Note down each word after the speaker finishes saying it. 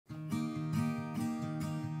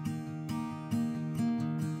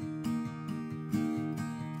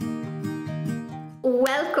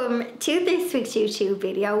Welcome to this week's YouTube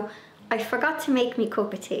video. I forgot to make me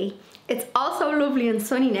cup of tea. It's also lovely and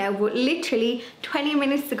sunny now, but literally 20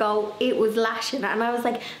 minutes ago it was lashing and I was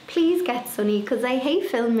like, please get sunny, because I hate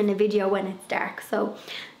filming a video when it's dark. So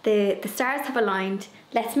the stars have aligned.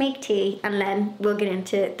 Let's make tea and then we'll get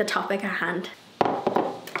into the topic at hand.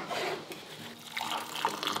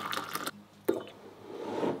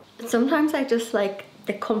 Sometimes I just like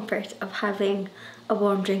the comfort of having a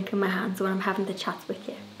warm drink in my hands when I'm having the chats with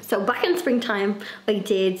you. So back in springtime, I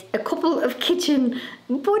did a couple of kitchen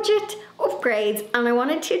budget upgrades and I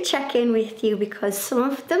wanted to check in with you because some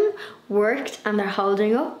of them worked and they're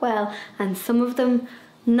holding up well and some of them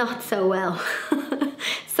not so well.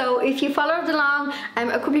 So if you followed along,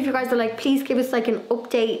 a couple of you guys were like, please give us like an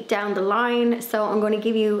update down the line. So I'm going to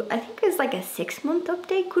give you, I think it's like a 6-month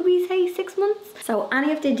update. Could we say 6 months? So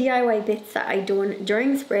any of the DIY bits that I done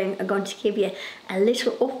during spring are going to give you a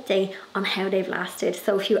little update on how they've lasted.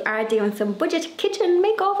 So if you are doing some budget kitchen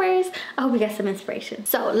makeovers, I hope you get some inspiration.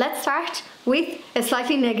 So let's start with a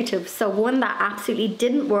slightly negative. So one that absolutely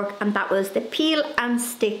didn't work, and that was the peel and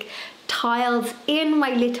stick tiles in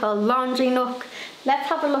my little laundry nook. Let's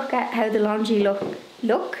have a look at how the laundry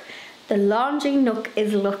the laundry nook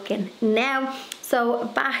is looking now. So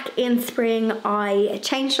back in spring I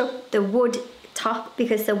changed up the wood top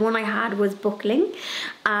because the one I had was buckling,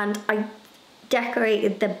 and I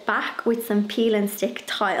decorated the back with some peel and stick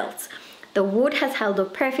tiles. The wood has held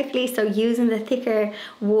up perfectly, so using the thicker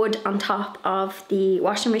wood on top of the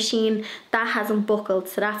washing machine, that hasn't buckled,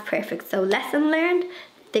 so that's perfect. So lesson learned,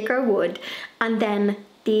 thicker wood. And then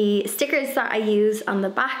the stickers that I use on the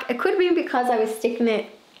back, it could have been because I was sticking it,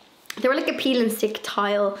 they were like a peel and stick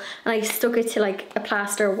tile and I stuck it to like a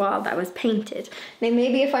plaster wall that was painted. Now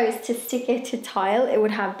maybe if I was to stick it to tile it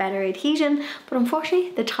would have better adhesion, but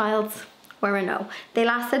unfortunately the tiles were a no. They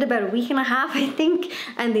lasted about a week and a half I think,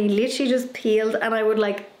 and they literally just peeled, and I would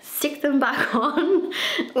like stick them back on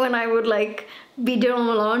when I would like be doing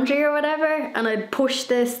my laundry or whatever, and I'd push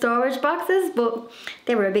the storage boxes, but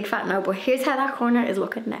they were a big fat no. But here's how that corner is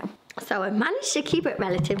looking now. So I managed to keep it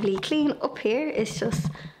relatively clean. Up here it's just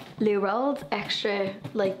loo rolls, extra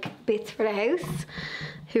like bits for the house,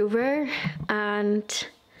 Hoover, and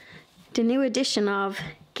the new addition of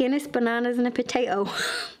Guinness, bananas and a potato.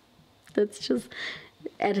 Let's just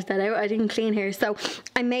edit that out, I didn't clean here. So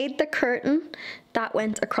I made the curtain that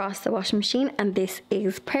went across the washing machine and this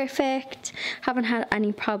is perfect. Haven't had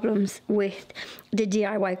any problems with the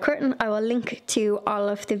DIY curtain. I will link to all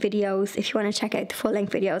of the videos if you want to check out the full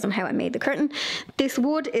length videos on how I made the curtain. This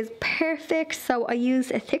wood is perfect, so I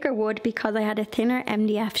used a thicker wood because I had a thinner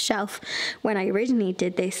MDF shelf when I originally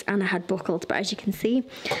did this and I had buckled, but as you can see,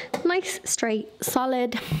 nice straight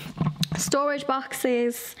solid storage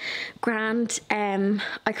boxes, grand.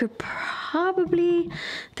 I could probably,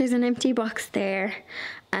 there's an empty box there,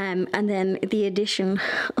 and then the addition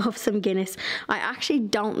of some Guinness. I actually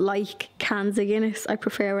don't like cans of Guinness, I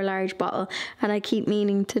prefer a large bottle, and I keep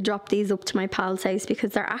meaning to drop these up to my pal's house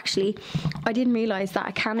because they're actually, I didn't realise that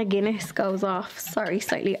a can of Guinness goes off, sorry,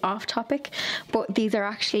 slightly off topic, but these are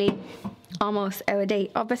actually almost out of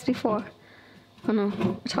date. Oh, best before, oh no,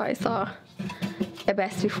 I thought I saw a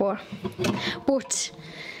best before, but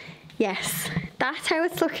yes, that's how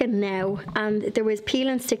it's looking now. And there was peel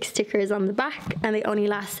and stick stickers on the back and they only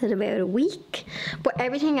lasted about a week, but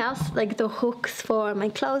everything else, like the hooks for my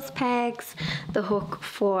clothes pegs, the hook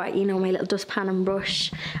for, you know, my little dustpan and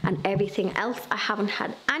brush, and everything else, I haven't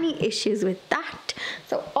had any issues with that.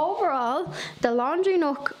 So overall the laundry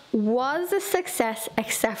nook was a success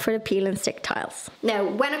except for the peel and stick tiles. Now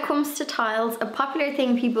when it comes to tiles, a popular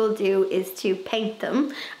thing people do is to paint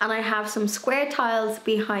them, and I have some square tiles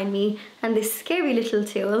behind me and this scary little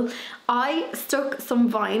tool. I stuck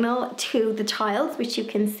some vinyl to the tiles, which you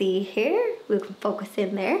can see here, we can focus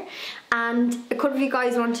in there, and a couple of you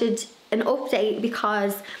guys wanted an update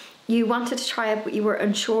because you wanted to try it but you were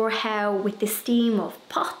unsure how, with the steam of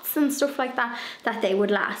pots and stuff like that, that they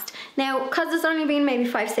would last. Now because it's only been maybe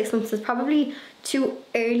 5-6 months, it's probably too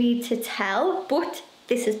early to tell, but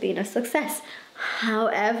this has been a success.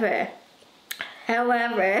 However,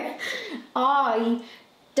 I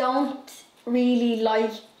don't really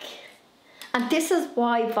like, and this is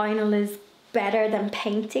why vinyl is better than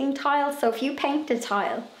painting tiles. So if you paint a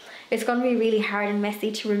tile, it's going to be really hard and messy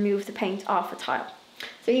to remove the paint off a tile.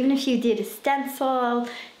 So even if you did a stencil,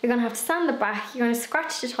 you're going to have to sand the back, you're going to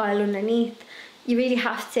scratch the tile underneath. You really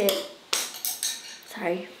have to,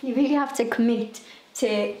 you really have to commit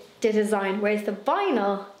to the design, whereas the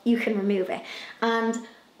vinyl, you can remove it. And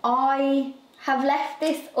I have left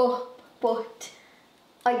this up, but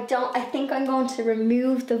I think I'm going to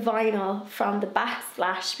remove the vinyl from the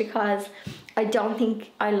backsplash because I don't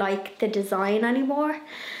think I like the design anymore.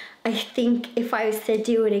 I think if I was to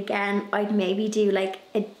do it again, I'd maybe do like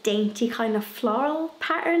a dainty kind of floral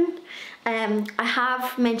pattern. I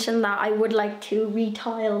have mentioned that I would like to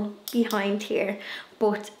retile behind here,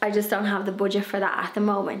 but I just don't have the budget for that at the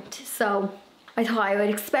moment. So I thought I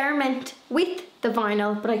would experiment with the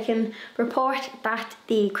vinyl, but I can report that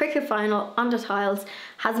the Cricut vinyl on the tiles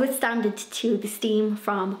has withstanded to the steam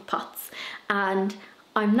from pots. And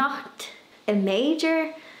I'm not a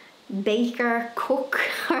major baker, cook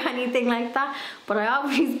or anything like that, but I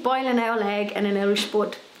always boil an owl egg and an owlish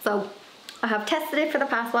bud. So I have tested it for the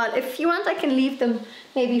past while. If you want, I can leave them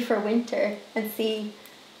maybe for winter and see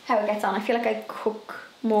how it gets on. I feel like I cook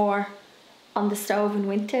more on the stove in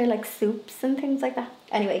winter, like soups and things like that.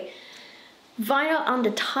 Anyway, vinyl on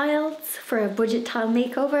the tiles for a budget tile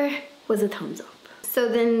makeover was a thumbs up. So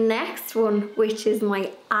the next one, which is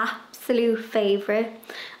my absolute favorite,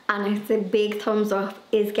 and it's a big thumbs up,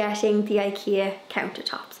 is getting the IKEA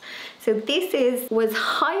countertops. So this was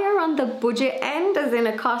higher on the budget end, as in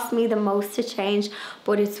it cost me the most to change,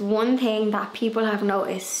 but it's one thing that people have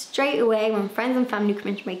noticed straight away when friends and family come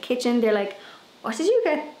into my kitchen. They're like, what did you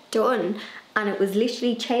get done? And it was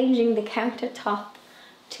literally changing the countertop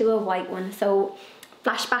to a white one. So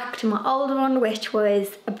flashback to my old one, which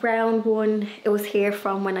was a brown one. It was here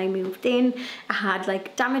from when I moved in. I had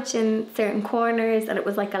like damage in certain corners and it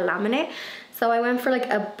was like a laminate. So I went for like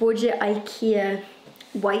a budget IKEA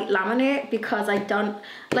white laminate because I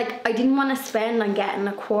didn't want to spend on getting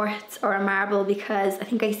a quartz or a marble, because I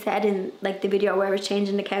think I said in like the video where I was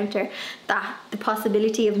changing the counter that the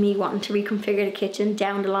possibility of me wanting to reconfigure the kitchen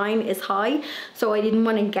down the line is high. So I didn't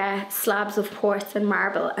want to get slabs of quartz and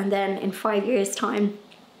marble and then in 5 years time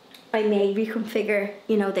I may reconfigure,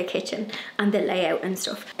 you know, the kitchen and the layout and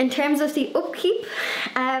stuff. In terms of the upkeep,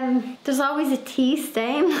 there's always a tea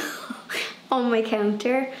stain on my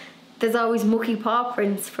counter. There's always mucky paw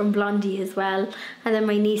prints from Blondie as well. And then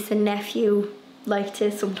my niece and nephew like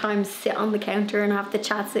to sometimes sit on the counter and have the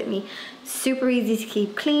chats with me. Super easy to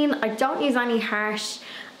keep clean. I don't use any harsh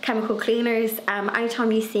chemical cleaners.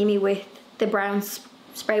 Anytime you see me with the brown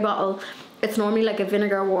spray bottle, it's normally like a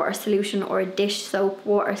vinegar water solution or a dish soap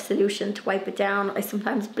water solution to wipe it down. I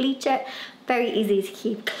sometimes bleach it. Very easy to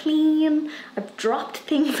keep clean. I've dropped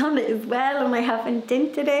things on it as well and I haven't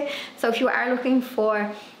dented it. So if you are looking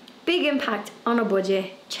for big impact on a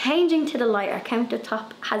budget, changing to the lighter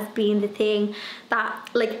countertop has been the thing that,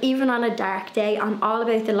 like, even on a dark day, I'm all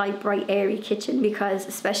about the light, bright, airy kitchen, because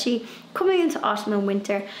especially coming into autumn and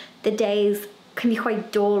winter, the days can be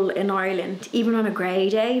quite dull in Ireland, even on a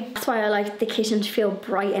grey day. That's why I like the kitchen to feel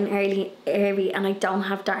bright and airy, and I don't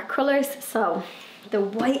have dark colours. So the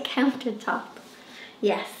white countertop,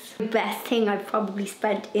 yes, the best thing I've probably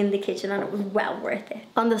spent in the kitchen, and it was well worth it.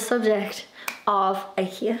 On the subject of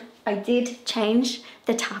IKEA, I did change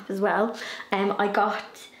the tap as well. I got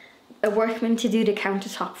a workman to do the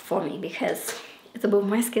countertop for me because it's above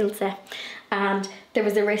my skill set, and there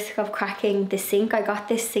was a risk of cracking the sink. I got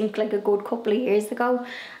this sink like a good couple of years ago.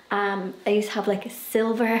 I used to have like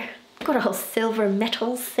a good old silver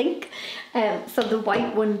metal sink, so the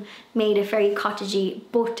white one made it very cottagey,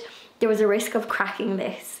 but there was a risk of cracking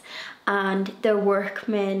this, and the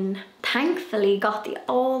workman thankfully got the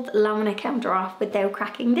old laminate counter off without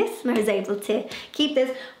cracking this, and I was able to keep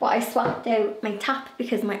this. But I swapped out my tap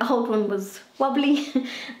because my old one was wobbly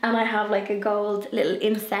and I have like a gold little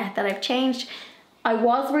inset that I've changed. I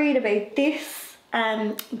was worried about this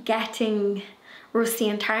getting rusty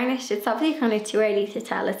and tarnished. It's obviously kind of too early to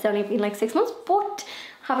tell. It's only been like 6 months, but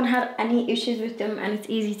haven't had any issues with them, and it's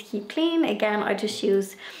easy to keep clean. Again, I just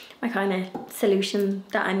use my kind of solution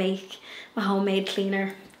that I make, my homemade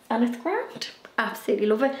cleaner, and it's grand. Absolutely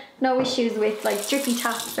love it. No issues with like drippy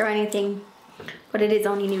taps or anything, but it is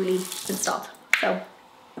only newly installed, so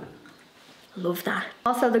love that.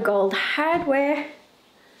 Also the gold hardware,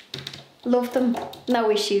 love them,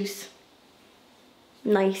 no issues.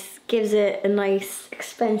 Nice, gives it a nice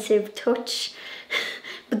expensive touch,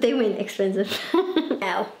 but they went expensive.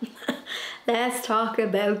 Now, let's talk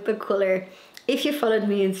about the colour. If you followed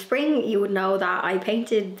me in spring, you would know that I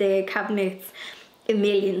painted the cabinets a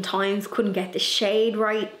million times, couldn't get the shade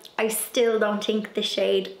right. I still don't think the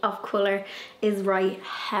shade of colour is right.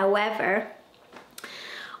 However,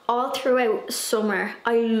 all throughout summer,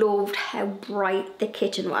 I loved how bright the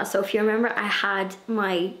kitchen was. So if you remember, I had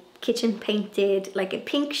my kitchen painted like a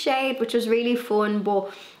pink shade, which was really fun,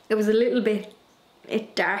 but it was a little bit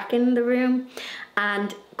it darkened the room.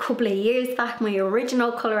 And a couple of years back, my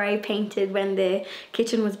original colour I painted when the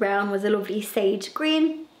kitchen was brown was a lovely sage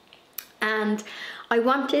green, and I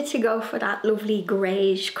wanted to go for that lovely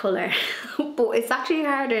greyish colour but it's actually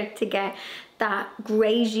harder to get that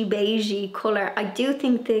greyish beigey colour. I do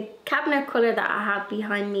think the cabinet colour that I have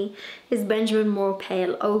behind me is Benjamin Moore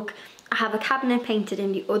Pale Oak. I have a cabinet painted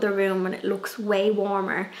in the other room and it looks way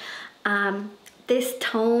warmer. This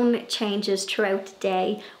tone changes throughout the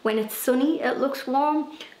day. When it's sunny it looks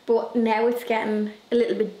warm, but now it's getting a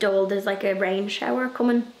little bit dull. There's like a rain shower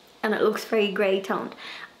coming and it looks very grey toned.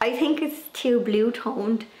 I think it's too blue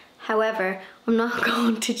toned. However, I'm not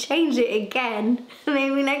going to change it again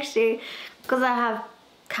maybe next year, because I have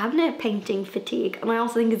cabinet painting fatigue and I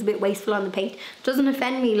also think it's a bit wasteful on the paint. It doesn't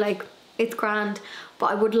offend me, like it's grand, but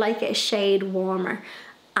I would like it a shade warmer.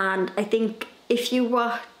 And I think if you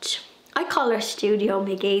watch, I call her Studio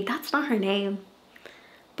McGee, that's not her name,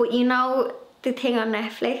 but you know the thing on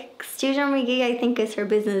Netflix, Studio McGee I think is her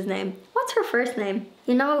business name. What's her first name?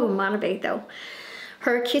 You know what I'm on about though.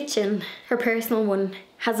 Her kitchen, her personal one,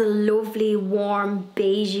 has a lovely warm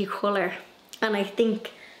beigey colour, and I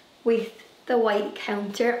think with the white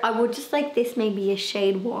counter I would just like this maybe a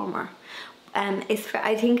shade warmer.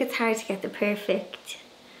 I think it's hard to get the perfect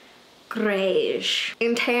greyish.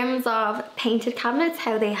 In terms of painted cabinets,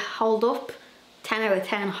 how they hold up, 10 out of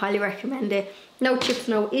 10, highly recommend it. No chips,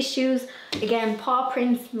 no issues. Again, paw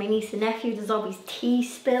prints, my niece and nephew, there's always tea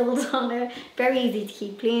spills on it. Very easy to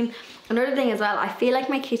keep clean. Another thing as well, I feel like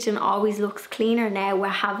my kitchen always looks cleaner now we're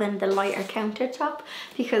having the lighter countertop,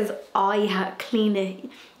 because I clean it.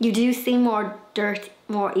 You do see more dirt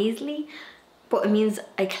more easily, but it means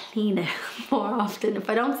I clean it more often. If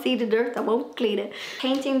I don't see the dirt, I won't clean it.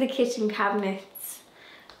 Painting the kitchen cabinets,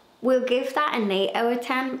 we'll give that an 8 out of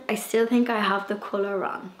 10. I still think I have the colour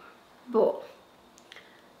wrong, but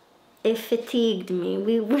it fatigued me.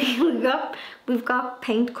 We've got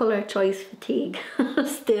paint colour choice fatigue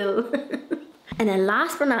still. And then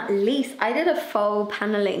last but not least, I did a faux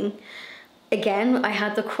paneling. Again, I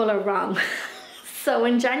had the colour wrong. So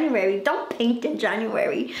in January, don't paint in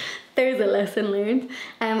January. There's a lesson learned.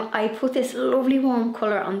 I put this lovely warm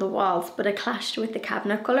colour on the walls, but it clashed with the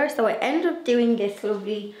cabinet colour. So I ended up doing this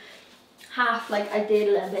lovely half, like I did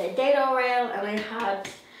a little bit of dado rail, and I had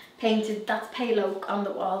painted, that's pale oak on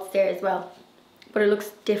the walls there as well, but it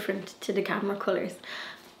looks different to the camera colours.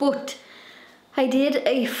 But I did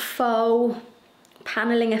a faux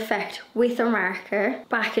paneling effect with a marker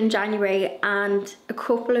back in January, and a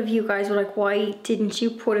couple of you guys were like, why didn't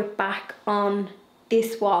you put it back on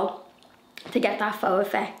this wall to get that faux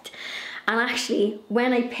effect? And actually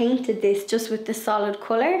when I painted this just with the solid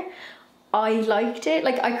colour, I liked it.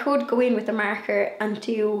 Like I could go in with a marker and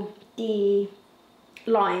do the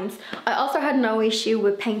lines. I also had no issue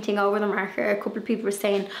with painting over the marker. A couple of people were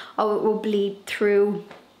saying, oh, it will bleed through.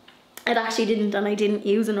 It actually didn't, and I didn't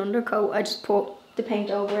use an undercoat. I just put the paint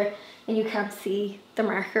over it and you can't see the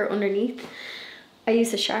marker underneath. I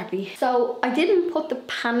used a Sharpie. So I didn't put the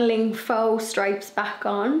paneling faux stripes back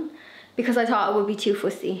on because I thought it would be too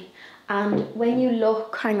fussy. And when you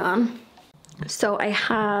look, hang on. So I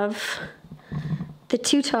have the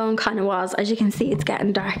two-tone kind of walls. As you can see, it's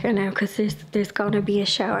getting darker now because there's going to be a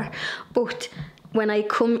shower. But when I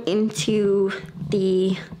come into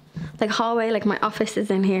the hallway, like my office is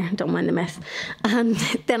in here, don't mind the mess, and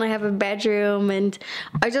then I have a bedroom, and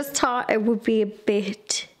I just thought it would be a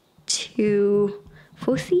bit too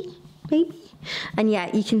fussy maybe. And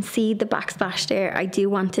yeah, you can see the backsplash there. I do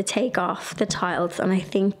want to take off the tiles, and I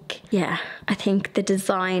think the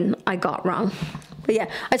design I got wrong. But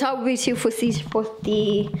yeah, I thought it would be too fussy to put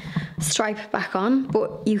the stripe back on,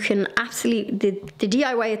 but you can absolutely, the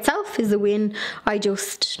DIY itself is a win. I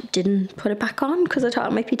just didn't put it back on because I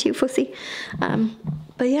thought it might be too fussy.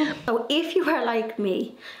 But yeah. So if you are like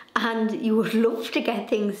me and you would love to get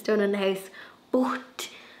things done in the house, but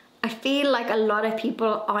I feel like a lot of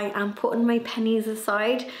people, I am putting my pennies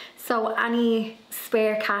aside. So any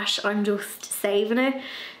spare cash, I'm just saving it.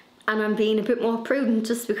 And I'm being a bit more prudent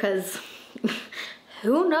just because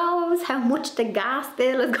who knows how much the gas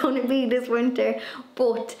bill is going to be this winter.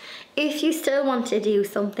 But if you still want to do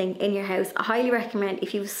something in your house, I highly recommend,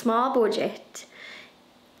 if you have a small budget,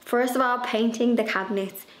 first of all, painting the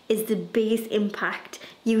cabinets is the biggest impact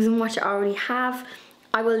using what you already have.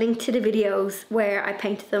 I will link to the videos where I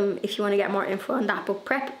painted them if you want to get more info on that. But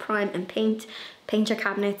prep, prime and paint your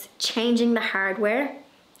cabinets. Changing the hardware,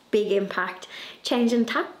 big impact. Changing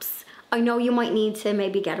taps, I know you might need to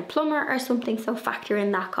maybe get a plumber or something, so factor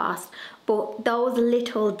in that cost. But those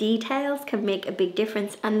little details can make a big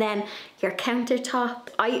difference. And then your countertop,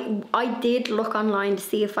 I did look online to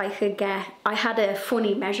see if I could get, I had a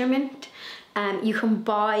funny measurement. You can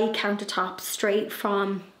buy countertops straight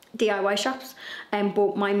from DIY shops,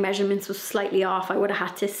 but my measurements was slightly off. I would have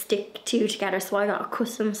had to stick two together, so I got a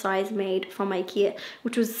custom size made from IKEA,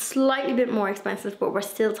 which was slightly bit more expensive, but we're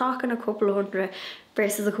still talking a couple of hundred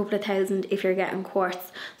versus a couple of thousand if you're getting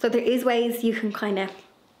quartz. So there is ways you can kind of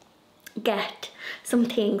get some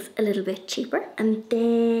things a little bit cheaper. And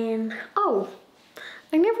then, oh,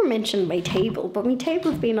 I never mentioned my table, but my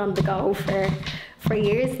table's been on the go for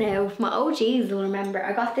years now. My OGs will remember.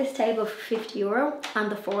 I got this table for €50 and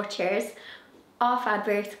the 4 chairs off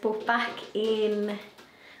adverts, but back in,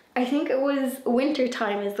 I think it was winter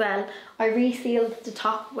time as well, I resealed the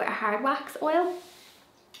top with a hard wax oil,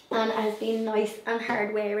 and it has been nice and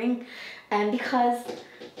hard wearing, and because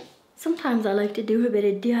sometimes I like to do a bit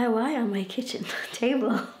of DIY on my kitchen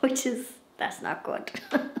table, which is, that's not good.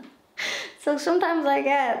 So sometimes I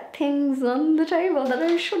get things on the table that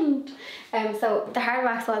I shouldn't. So the hard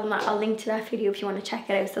wax oil, I'll link to that video if you want to check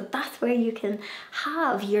it out. So that's where you can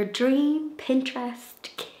have your dream Pinterest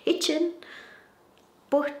kitchen,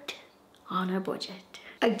 but on a budget.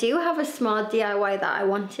 I do have a small DIY that I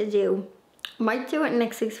want to do. Might do it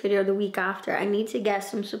next week's video or the week after. I need to get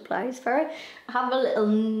some supplies for it. I have a little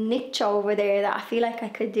niche over there that I feel like I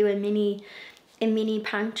could do a mini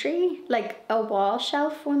pantry, like a wall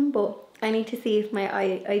shelf one, but I need to see if my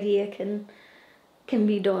idea can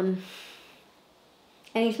be done.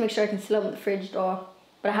 I need to make sure I can still open the fridge door,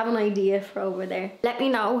 but I have an idea for over there. Let me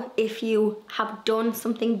know if you have done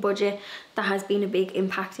something budget that has been a big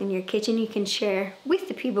impact in your kitchen. You can share with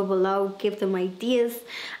the people below, give them ideas.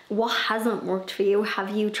 What hasn't worked for you?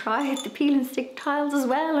 Have you tried the peel and stick tiles as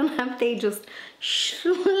well, and have they just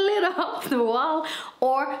slid off the wall?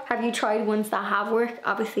 Or have you tried ones that have worked?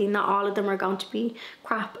 Obviously not all of them are going to be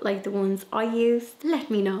crap like the ones I used.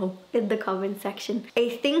 Let me know in the comment section. I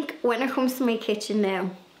think when it comes to my kitchen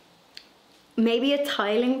now, maybe a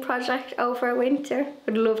tiling project over winter.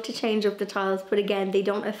 I'd love to change up the tiles, but again, they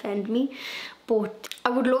don't offend me. But I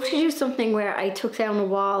would love to do something where I took down a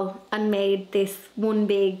wall and made this one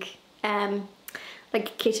big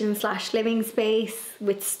like kitchen / living space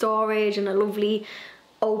with storage and a lovely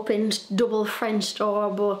opened double French door.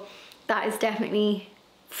 But that is definitely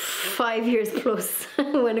 5 years plus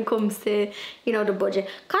when it comes to, you know, the budget.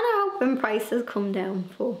 Kind of hoping prices come down.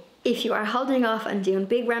 But if you are holding off and doing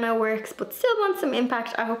big reno works but still want some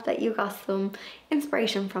impact, I hope that you got some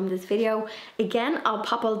inspiration from this video. Again, I'll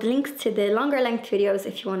pop all the links to the longer length videos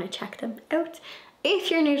if you want to check them out.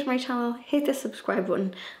 If you're new to my channel, hit the subscribe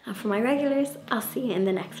button, and for my regulars, I'll see you in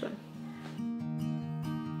the next one.